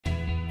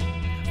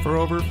For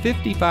over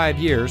 55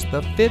 years,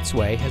 the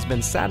Fitzway has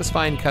been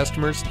satisfying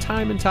customers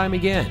time and time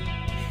again.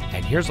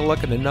 And here's a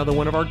look at another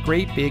one of our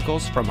great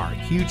vehicles from our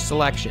huge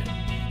selection.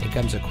 It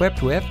comes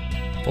equipped with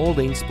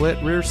folding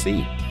split rear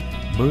seat,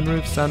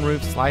 moonroof,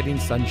 sunroof, sliding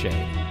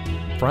sunshade,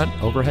 front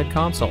overhead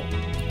console,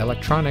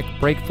 electronic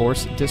brake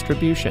force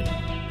distribution,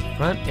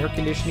 front air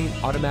conditioning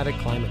automatic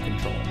climate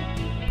control,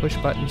 push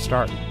button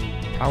start,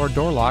 power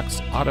door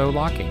locks auto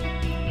locking,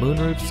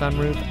 moonroof,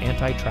 sunroof,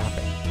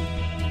 anti-traffic,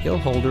 hill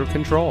holder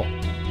control,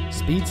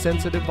 speed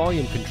sensitive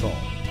volume control,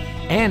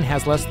 and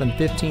has less than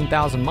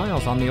 15,000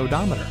 miles on the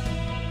odometer.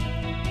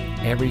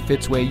 Every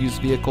Fitzway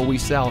used vehicle we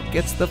sell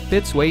gets the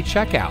Fitzway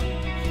checkout.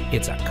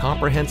 It's a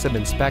comprehensive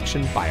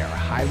inspection by our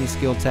highly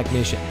skilled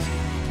technicians,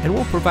 and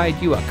we'll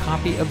provide you a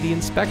copy of the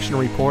inspection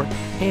report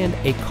and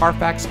a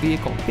Carfax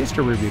vehicle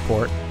history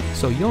report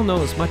so you'll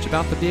know as much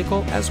about the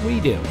vehicle as we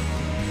do.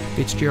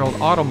 Fitzgerald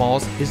Auto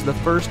Malls is the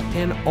first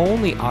and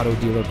only auto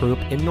dealer group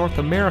in North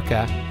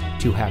America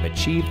to have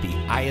achieved the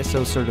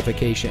ISO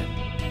certification,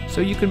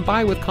 so you can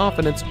buy with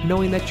confidence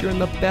knowing that you're in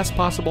the best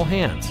possible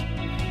hands.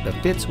 The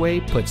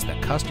Fitzway puts the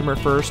customer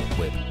first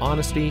with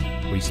honesty,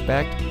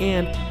 respect,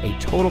 and a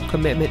total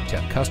commitment to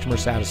customer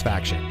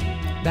satisfaction.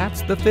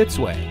 That's the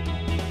Fitzway.